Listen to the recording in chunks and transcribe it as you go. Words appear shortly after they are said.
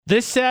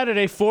This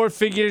Saturday, Ford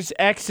Figures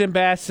X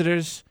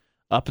Ambassadors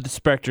up at the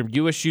Spectrum.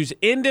 USU's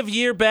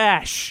end-of-year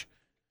bash.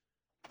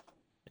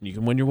 And you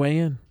can win your way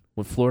in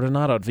with Florida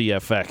Not on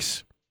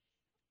VFX.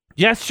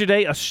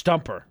 Yesterday, a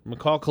stumper.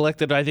 McCall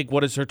collected, I think,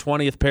 what is her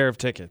 20th pair of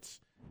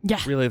tickets? Yeah.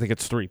 Really, I think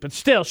it's 3. But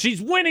still,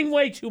 she's winning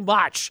way too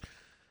much.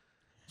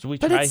 So we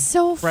try it's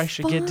so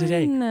fresh fun. again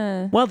today.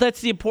 Well,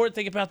 that's the important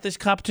thing about this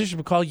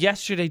competition, McCall.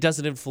 Yesterday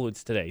doesn't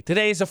influence today.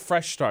 Today is a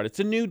fresh start. It's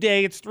a new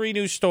day. It's 3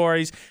 new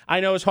stories. I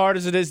know as hard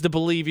as it is to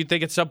believe, you'd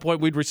think at some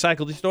point we'd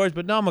recycle these stories,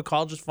 but no,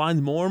 McCall just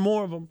finds more and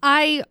more of them.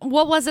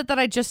 What was it that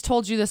I just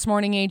told you this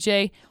morning,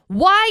 AJ?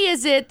 Why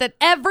is it that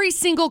every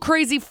single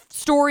crazy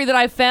story that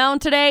I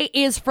found today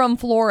is from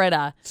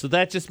Florida? So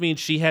that just means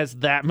she has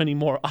that many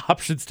more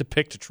options to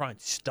pick to try and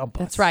stump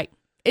us. That's right.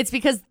 It's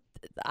because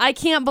I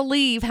can't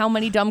believe how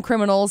many dumb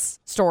criminals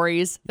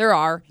stories there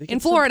are in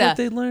Florida.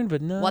 They learned,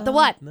 but no. What the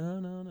what?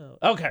 No.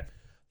 Okay.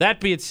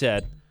 That being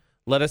said,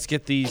 let us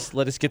get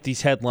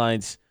these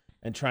headlines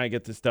and try and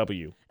get this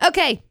W.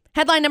 Okay.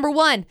 Headline number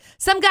 1.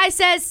 Some guy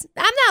says,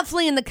 I'm not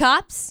fleeing the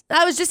cops.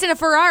 I was just in a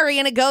Ferrari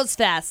and it goes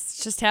fast.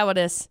 It's just how it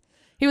is.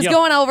 He was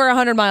going over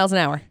 100 miles an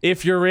hour.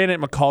 If you're in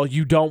it, McCall,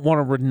 you don't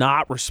want to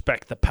not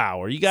respect the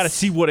power. You got to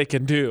see what it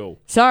can do.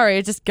 Sorry,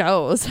 it just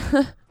goes.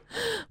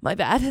 My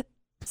bad.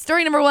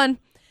 Story number 1.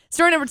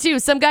 Story number 2.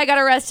 Some guy got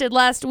arrested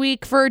last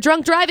week for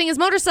drunk driving his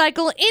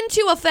motorcycle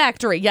into a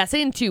factory. Yes,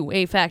 into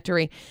a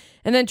factory.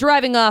 And then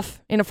driving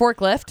off in a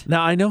forklift.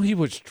 Now, I know he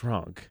was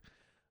drunk.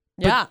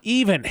 But Yeah.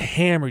 even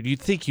hammered, you'd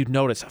think you'd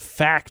notice a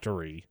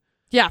factory.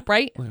 Yeah,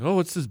 right? Like,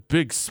 oh, it's this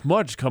big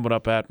smudge coming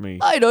up at me.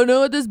 I don't know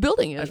what this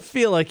building I is.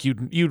 feel like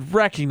you'd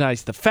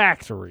recognize the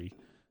factory.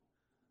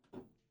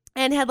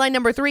 And headline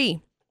number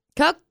 3.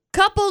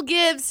 Couple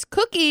gives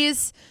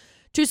cookies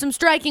to some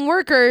striking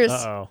workers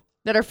Uh-oh.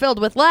 that are filled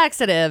with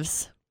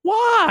laxatives.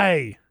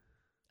 Why?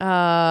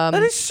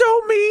 That is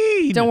so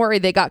mean. Don't worry,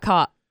 they got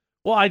caught.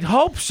 Well, I'd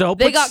hope so.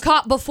 They got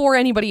caught before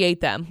anybody ate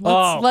them.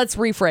 Let's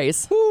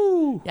rephrase.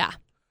 Woo. Yeah.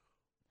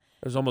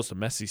 It was almost a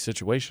messy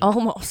situation.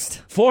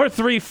 Almost.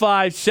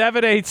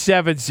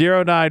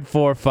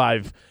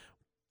 435-787-0945.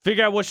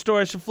 Figure out which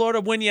stories from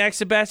Florida, win you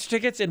X Ambassador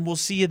tickets, and we'll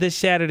see you this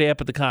Saturday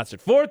up at the concert.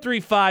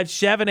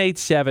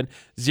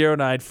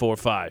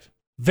 435-787-0945.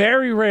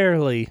 Very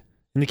rarely,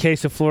 in the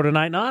case of Florida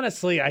Night, and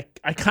honestly, I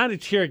kind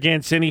of cheer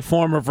against any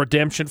form of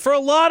redemption for a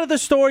lot of the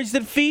stories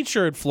that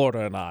feature in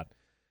Florida or not.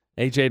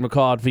 AJ and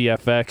McCall at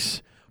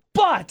VFX.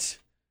 But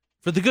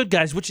for the good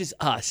guys, which is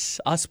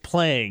us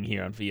playing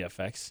here on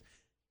VFX,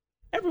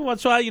 every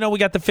once in a while, we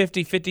got the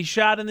 50-50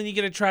 shot, and then you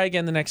get to try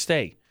again the next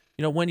day.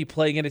 When you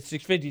play again at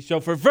 650.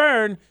 So for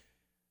Vern,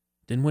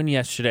 didn't win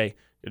yesterday.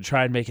 You'll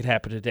try and make it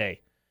happen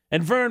today.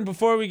 And Vern,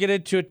 before we get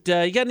into it,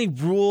 you got any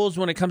rules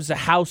when it comes to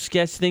house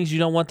guests, things you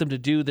don't want them to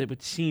do that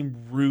would seem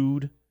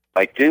rude?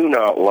 I do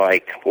not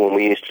like when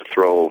we used to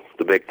throw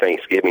the big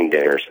Thanksgiving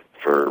dinners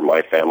for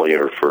my family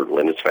or for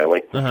Lyndon's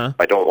family. Uh-huh.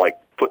 I don't like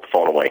put the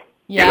phone away.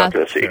 Yeah. You're not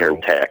going to sit here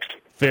and text.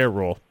 Fair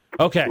rule.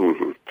 Okay.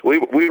 Mm-hmm.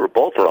 We were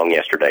both wrong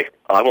yesterday.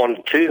 I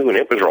wanted 2, and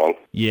it was wrong.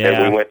 Yeah.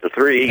 And we went to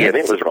 3, and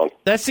it was wrong.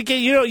 That's the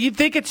case. You'd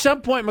think at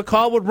some point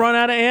McCall would run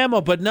out of ammo,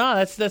 but no,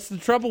 that's the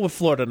trouble with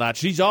Florida Not.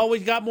 She's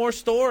always got more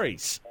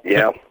stories.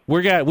 Yeah.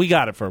 We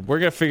got it, Vern. We're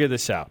going to figure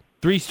this out.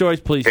 3 stories,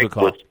 please, Okay,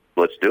 McCall.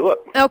 let's do it.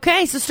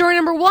 Okay, so story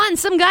number 1.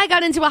 Some guy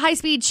got into a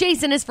high-speed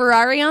chase in his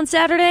Ferrari on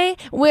Saturday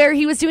where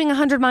he was doing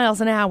 100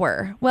 miles an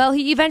hour. Well,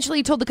 he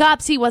eventually told the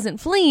cops he wasn't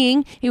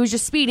fleeing. He was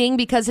just speeding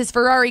because his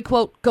Ferrari,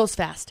 quote, goes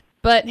fast.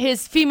 But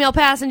his female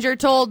passenger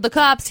told the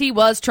cops he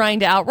was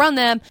trying to outrun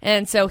them,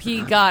 and so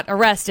he got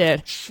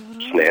arrested.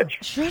 Snitch.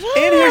 Shut up.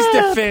 In his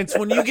defense,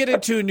 when you get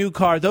into a new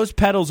car, those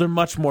pedals are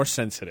much more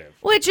sensitive.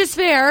 Which is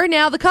fair.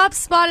 Now, the cops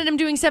spotted him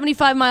doing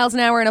 75 miles an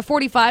hour in a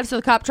 45, so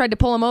the cop tried to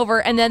pull him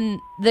over, and then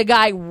the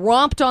guy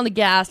romped on the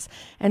gas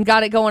and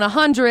got it going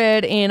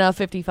 100 in a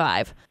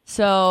 55.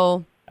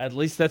 At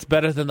least that's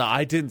better than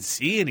I didn't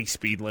see any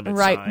speed limit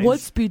Right. signs. What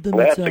speed limit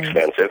That's signs?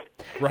 expensive.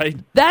 Right.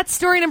 That's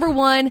story number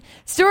 1.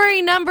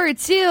 Story number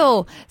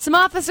 2. Some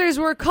officers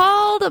were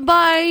called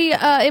by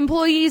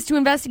employees to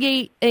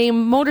investigate a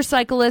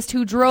motorcyclist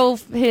who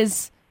drove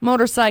his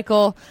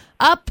motorcycle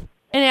up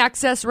an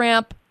access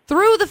ramp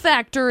through the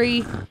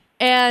factory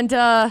and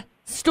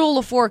stole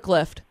a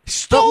forklift.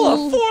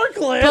 Stole a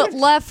forklift? But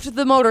left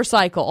the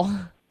motorcycle.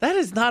 That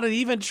is not an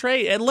even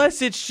trade,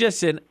 unless it's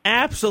just an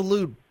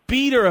absolute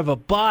beater of a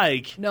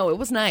bike. No, it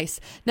was nice.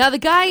 Now, the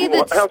guy Well,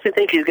 that's... how does he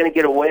think he's going to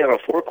get away on a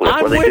forklift?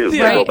 I'm What do they with do?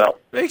 you. They go about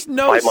Makes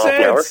no 5 miles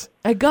an hour? sense.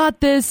 I got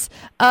this.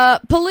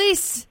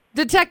 Police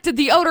detected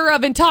the odor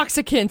of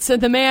intoxicants,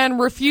 and the man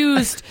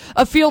refused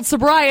a field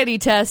sobriety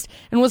test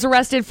and was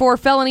arrested for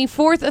felony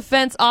 4th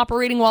offense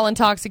operating while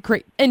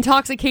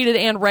intoxicated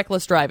and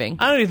reckless driving.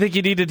 I don't even think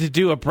he needed to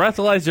do a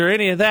breathalyzer or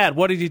any of that.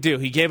 What did he do?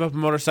 He gave up a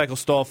motorcycle,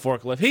 stole a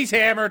forklift. He's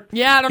hammered.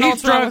 Yeah, I don't know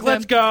He's what's wrong drunk. with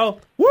Let's him. go.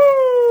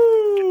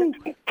 Woo!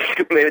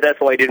 Maybe that's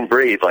why he didn't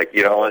breathe. Like,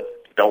 you know what?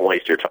 Don't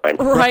waste your time.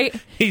 Right?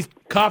 He's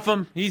cuff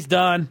him. He's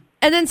done.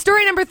 And then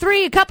story number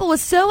 3, a couple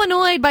was so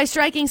annoyed by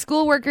striking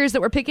school workers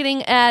that were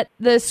picketing at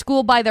the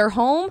school by their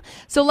home.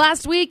 So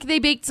last week, they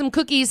baked some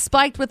cookies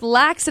spiked with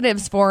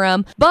laxatives for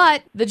them.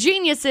 But the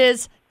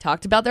geniuses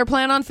talked about their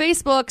plan on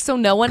Facebook, so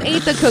no one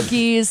ate the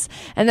cookies.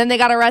 And then they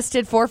got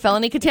arrested for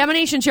felony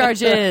contamination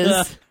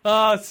charges.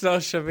 Oh,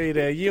 social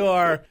media, you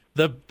are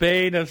the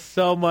bane of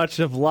so much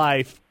of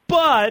life.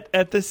 But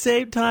at the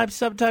same time,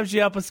 sometimes you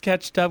help us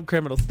catch dumb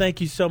criminals.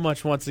 Thank you so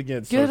much once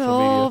again, Good social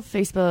old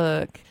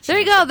Facebook. There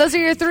you go. Those are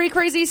your 3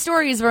 crazy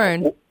stories,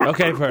 Vern.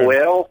 Okay, Vern.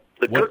 Well,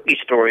 the cookie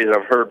stories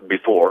I've heard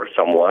before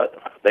somewhat.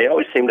 They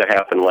always seem to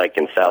happen like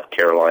in South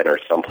Carolina or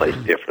someplace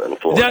different than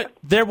Florida.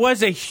 There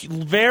was a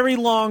very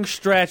long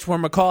stretch where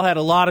McCall had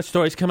a lot of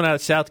stories coming out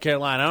of South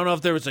Carolina. I don't know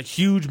if there was a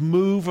huge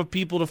move of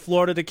people to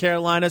Florida to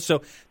Carolina,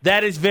 so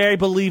that is very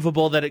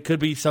believable that it could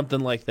be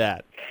something like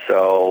that.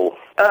 So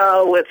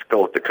let's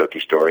go with the cookie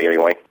story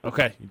anyway.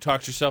 Okay, you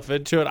talked yourself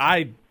into it.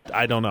 I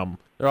don't know.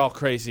 They're all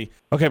crazy.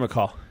 Okay,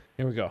 McCall,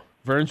 here we go.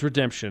 Vern's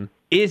Redemption.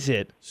 Is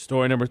it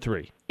story number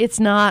 3?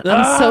 It's not.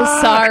 I'm so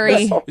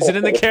sorry. Is it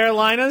in the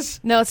Carolinas?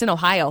 No, it's in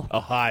Ohio.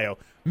 Ohio.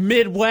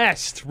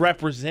 Midwest,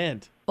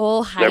 represent.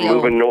 Ohio. They're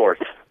moving north.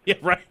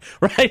 Yeah,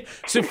 right.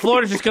 So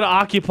Florida's just going to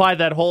occupy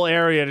that whole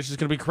area, and it's just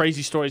going to be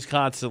crazy stories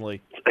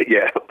constantly.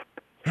 Yeah.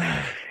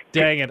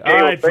 Dang it. Okay,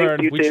 All right, well,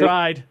 Vern, we too.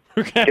 tried.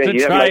 We're going to have to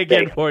you have a try nice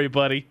again day. for you,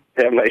 buddy.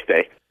 Have a nice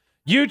day.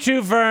 You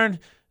too, Vern.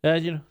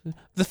 The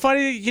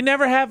funny, you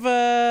never have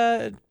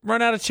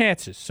run out of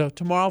chances. So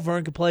tomorrow,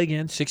 Vern can play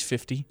again,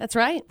 6:50. That's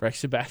right. For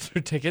extra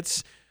bachelor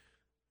tickets.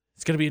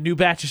 It's going to be a new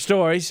batch of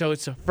stories, so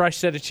it's a fresh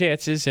set of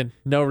chances and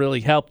no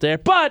really help there.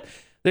 But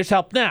there's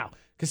help now.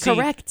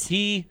 Correct.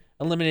 He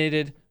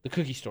eliminated the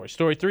cookie story.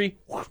 Story 3,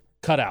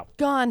 cut out.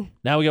 Gone.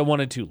 Now we got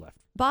 1 and 2 left.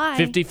 Bye.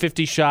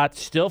 50-50 shot,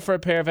 still for a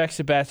pair of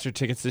extra bachelor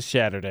tickets this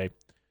Saturday.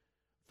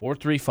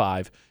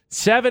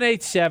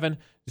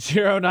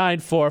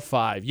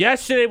 435-787-0945.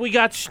 Yesterday we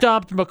got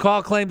stumped.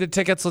 McCall claimed the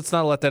tickets. Let's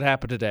not let that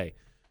happen today.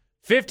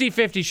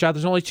 50-50 shot.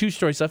 There's only 2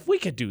 stories left. We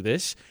could do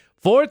this.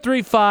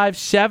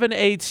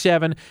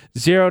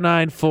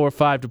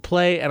 435-787-0945 to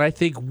play, and I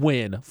think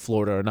win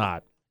Florida or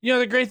not. You know,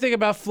 the great thing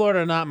about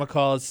Florida or not,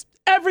 McCall, is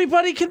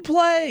everybody can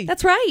play.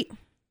 That's right.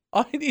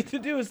 All you need to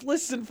do is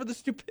listen for the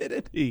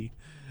stupidity.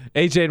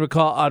 AJ and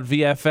McCall on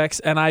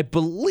VFX, and I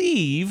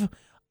believe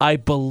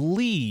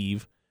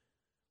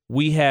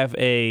we have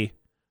a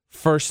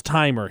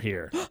first-timer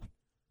here.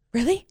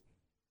 Really?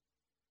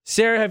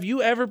 Sarah, have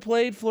you ever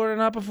played Florida or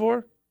not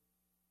before?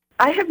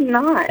 I have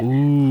not.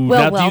 Ooh,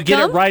 Well, now, do you get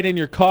it welcome. right in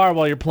your car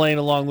while you're playing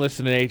along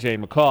listening to AJ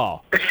and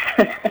McCall?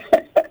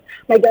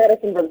 My daughter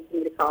convinced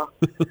me to call.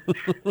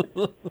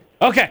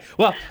 Okay,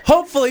 well,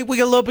 hopefully we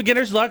get a little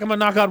beginner's luck. I'm going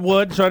to knock on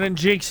wood so I didn't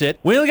jinx it.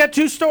 We only got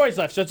 2 stories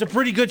left, so it's a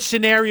pretty good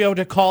scenario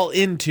to call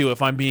into,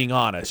 if I'm being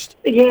honest.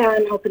 Yeah,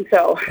 I'm hoping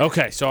so.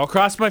 Okay, so I'll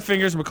cross my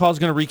fingers. McCall's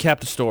going to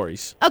recap the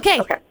stories. Okay.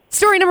 Okay.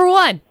 Story number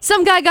 1.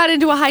 Some guy got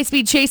into a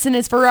high-speed chase in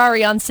his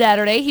Ferrari on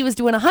Saturday. He was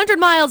doing 100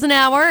 miles an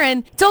hour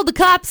and told the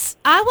cops,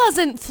 I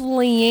wasn't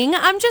fleeing.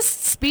 I'm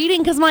just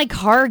speeding because my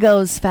car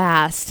goes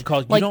fast.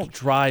 McCall, you don't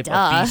drive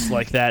a beast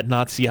like that and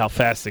not see how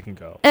fast it can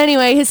go.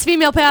 Anyway, his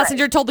female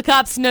passenger told the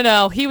cops,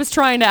 no, he was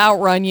trying to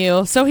outrun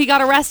you, so he got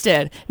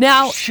arrested.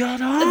 Now, Shut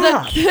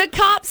up. the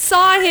cops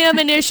saw him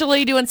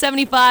initially doing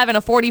 75 and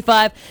a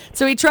 45,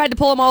 so he tried to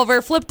pull him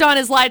over, flipped on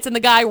his lights, and the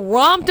guy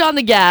romped on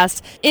the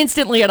gas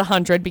instantly at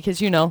 100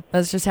 because,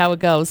 that's just how it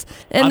goes.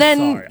 And I'm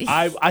then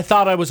sorry. I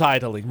thought I was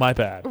idling. My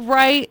bad.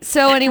 Right.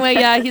 So anyway,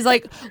 yeah, he's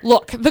like,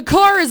 look, the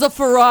car is a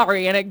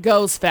Ferrari and it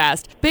goes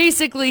fast.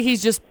 Basically,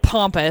 he's just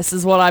pompous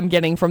is what I'm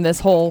getting from this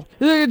whole,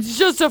 it's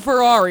just a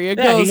Ferrari. It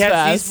goes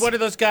fast. He's one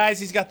of those guys.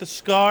 He's got the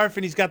scarf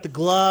and he's got the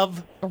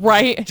glove.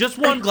 Right. Just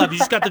one glove. You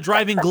just got the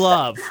driving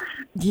glove.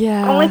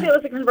 Yeah. Only if it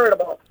was a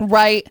convertible.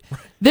 Right.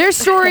 There's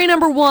story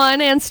number 1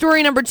 and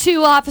story number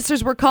 2.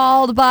 Officers were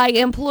called by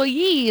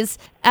employees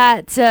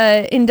at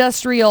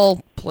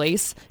industrial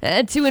place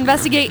to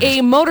investigate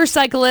a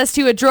motorcyclist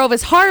who had drove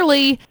his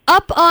Harley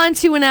up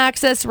onto an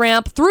access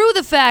ramp through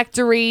the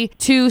factory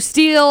to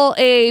steal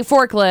a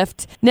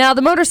forklift. Now,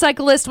 the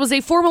motorcyclist was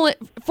a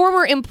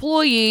former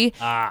employee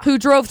who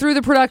drove through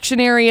the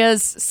production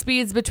areas,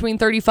 speeds between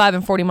 35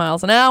 and 40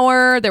 miles an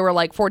hour. There were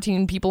like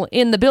 14 people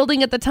in the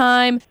building at the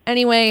time.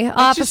 Anyway,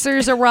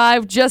 officers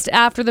arrived just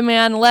after the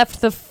man left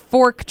the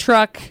fork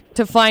truck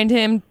to find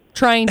him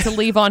trying to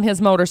leave on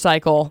his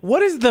motorcycle.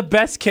 What is the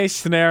best case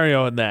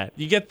scenario in that?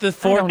 You get the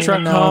fork don't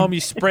truck even know. home,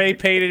 you spray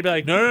paint it, be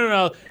like,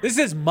 no, this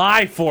is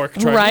my fork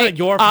truck. Right, Not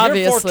your fork truck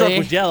obviously.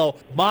 was yellow,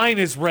 mine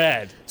is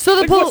red. So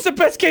the What's the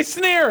best case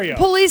scenario?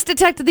 police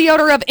detected the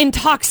odor of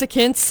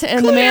intoxicants,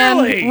 and the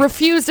Clearly. man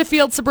refused a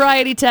field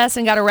sobriety test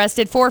and got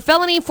arrested for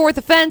felony 4th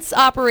offense,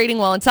 operating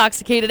while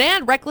intoxicated,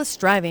 and reckless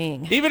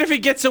driving. Even if he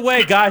gets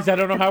away, guys, I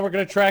don't know how we're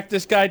going to track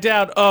this guy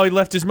down. Oh, he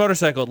left his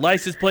motorcycle.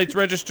 License plates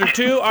registered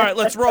too. All right,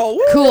 let's roll.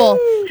 Woo! Cool.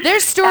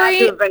 There's story Have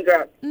to have been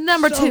drunk.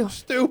 number So 2.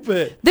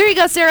 stupid. There you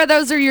go, Sarah.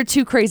 Those are your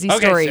 2 crazy Okay,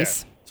 stories.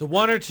 Sarah. So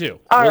 1 or 2.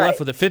 All We're right. left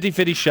with a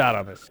 50-50 shot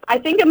on this. I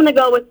think I'm going to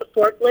go with the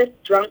forklift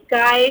drunk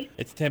guy.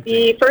 It's tempting.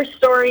 The first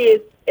story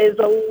is is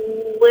a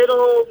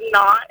little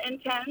not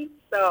intense,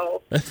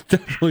 so. That's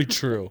definitely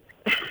true.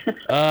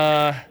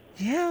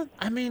 Yeah,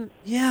 I mean,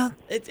 yeah,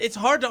 it's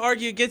hard to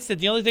argue against it.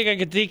 The only thing I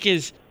could think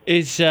is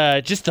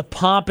just the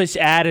pompous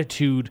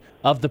attitude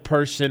of the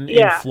person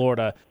in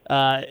Florida,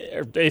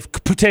 if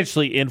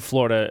potentially in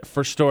Florida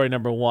for story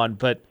number one.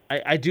 But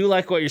I do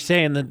like what you're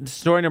saying. The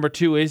story number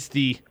two is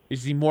the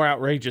more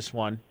outrageous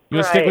one. You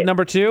want to stick with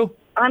number two?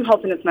 I'm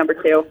hoping it's number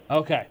two.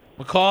 Okay.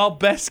 McCall,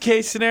 best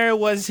case scenario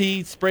was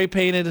he spray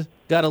painted,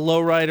 got a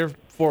lowrider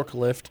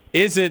forklift.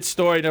 Is it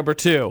story number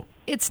two?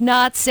 It's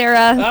not,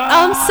 Sarah.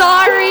 I'm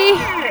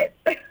sorry.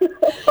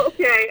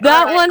 Okay.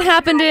 That one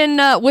happened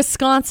in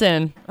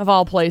Wisconsin, of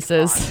all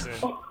places.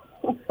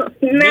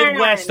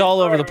 Midwest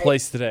all over the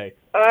place today.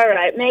 All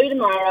right. Maybe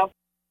tomorrow.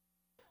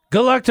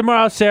 Good luck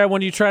tomorrow, Sarah,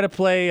 when you try to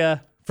play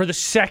for the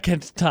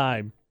second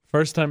time.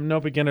 First time, no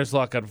beginner's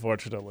luck,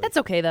 unfortunately. That's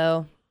okay,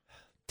 though.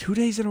 2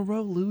 days in a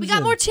row losing. We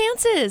got more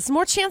chances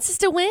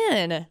to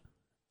win.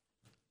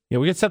 Yeah,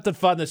 we got something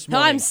fun this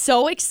morning. I'm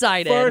so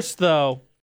excited. First, though,